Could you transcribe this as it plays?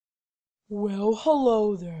Well,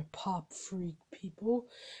 hello there, Pop Freak people.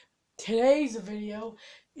 Today's video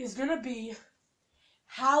is gonna be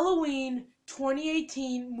Halloween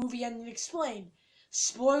 2018 movie ending explained.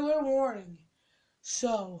 Spoiler warning.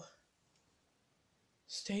 So,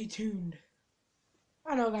 stay tuned.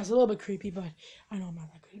 I know, guys, a little bit creepy, but I know I'm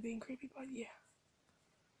not that good at being creepy, but yeah.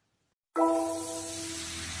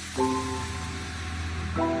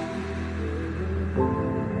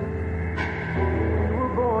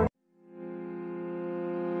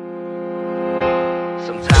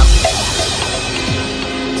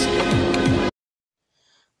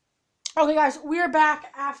 Okay, guys, we're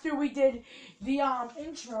back after we did the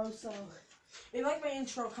intro, so if you like my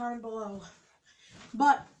intro, comment below.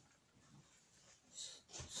 But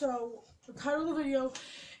so the title of the video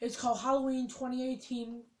is called Halloween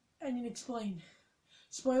 2018 Ending Explained.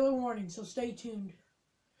 Spoiler warning, so stay tuned.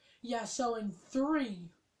 Yeah, so in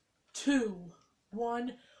 3, 2,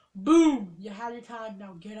 1, boom! You had your time,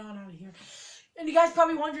 now get on out of here. And you guys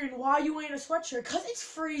probably wondering why you wearing a sweatshirt, because it's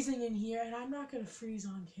freezing in here, and I'm not going to freeze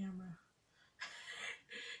on camera.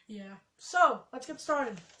 Yeah, so let's get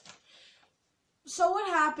started. So what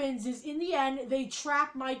happens is, in the end, they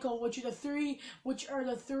trap Michael, which are the three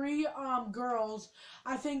girls.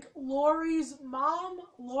 I think Laurie's mom,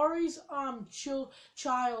 Laurie's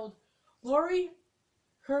child, Laurie,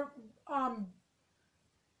 her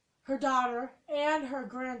her daughter, and her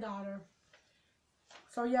granddaughter.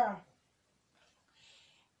 So yeah,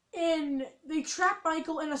 and they trap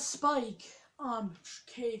Michael in a spike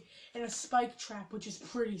trap, which is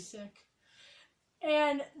pretty sick.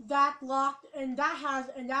 And that locked him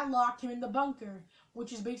in the bunker,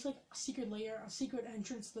 which is basically a secret layer, a secret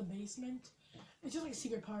entrance to the basement. It's just like a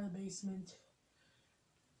secret part of the basement.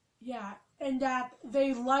 Yeah, and that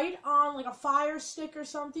they light on like a fire stick or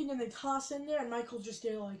something, and they toss in there, and Michael's just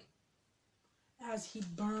there like as he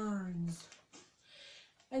burns.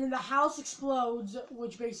 And then the house explodes,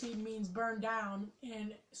 which basically means burn down,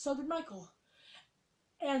 and so did Michael.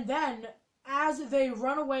 And then, as they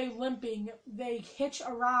run away limping, they hitch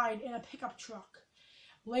a ride in a pickup truck.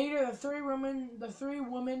 Later, the three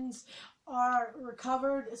women are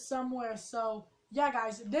recovered somewhere. So, yeah,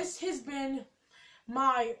 guys, this has been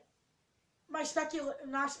not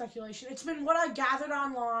speculation. It's been what I gathered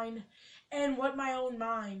online and what my own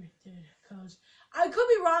mind did. Because I could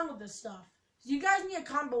be wrong with this stuff. You guys need to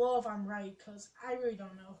comment below if I'm right, because I really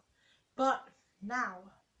don't know. But now,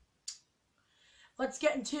 let's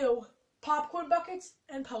get into popcorn buckets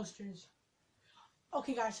and posters.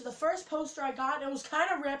 Okay, guys, so the first poster I got, it was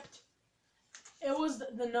kind of ripped. It was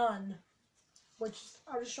the Nun, which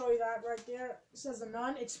I'll just show you that right there. It says the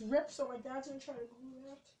Nun. It's ripped, so my dad's going to try to glue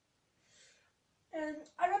that. And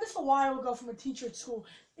I got this a while ago from a teacher at school.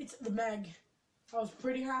 It's the Meg. I was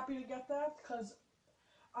pretty happy to get that because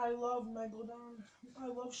I love Megalodon. I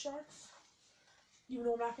love sharks. Even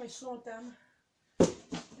though I'm not going to swim with them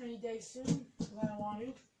any day soon, but I want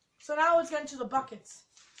to. So now let's get into the buckets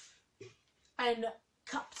and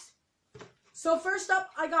cups. So first up,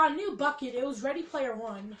 I got a new bucket. It was Ready Player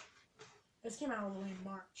One. This came out all the way in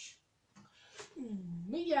March.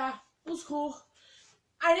 But yeah, it was cool.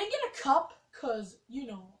 I didn't get a cup because, you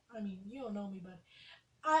don't know me, but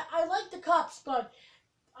I like the cups, but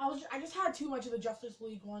I just had too much of the Justice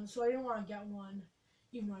League one, so I didn't want to get one,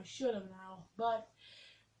 even though I should have now. But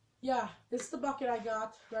yeah, this is the bucket I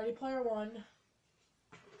got. Ready Player One.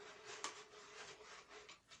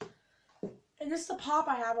 And this is the pop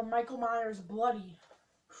I have of Michael Myers Bloody.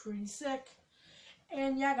 Pretty sick.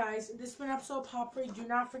 And yeah, guys, this has been an episode of Pop Freak. Do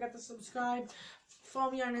not forget to subscribe.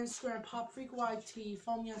 Follow me on Instagram, PopFreakYT.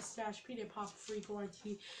 Follow me on StashPedia,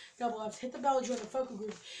 PopFreakYT. Double F's. Hit the bell to join the focal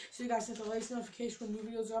group so you guys get the latest notification when new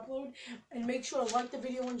videos are uploaded. And make sure to like the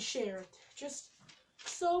video and share it. Just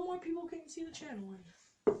so more people can see the channel.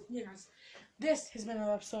 And yeah, guys, this has been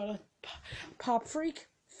another episode of Pop Freak.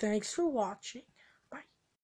 Thanks for watching.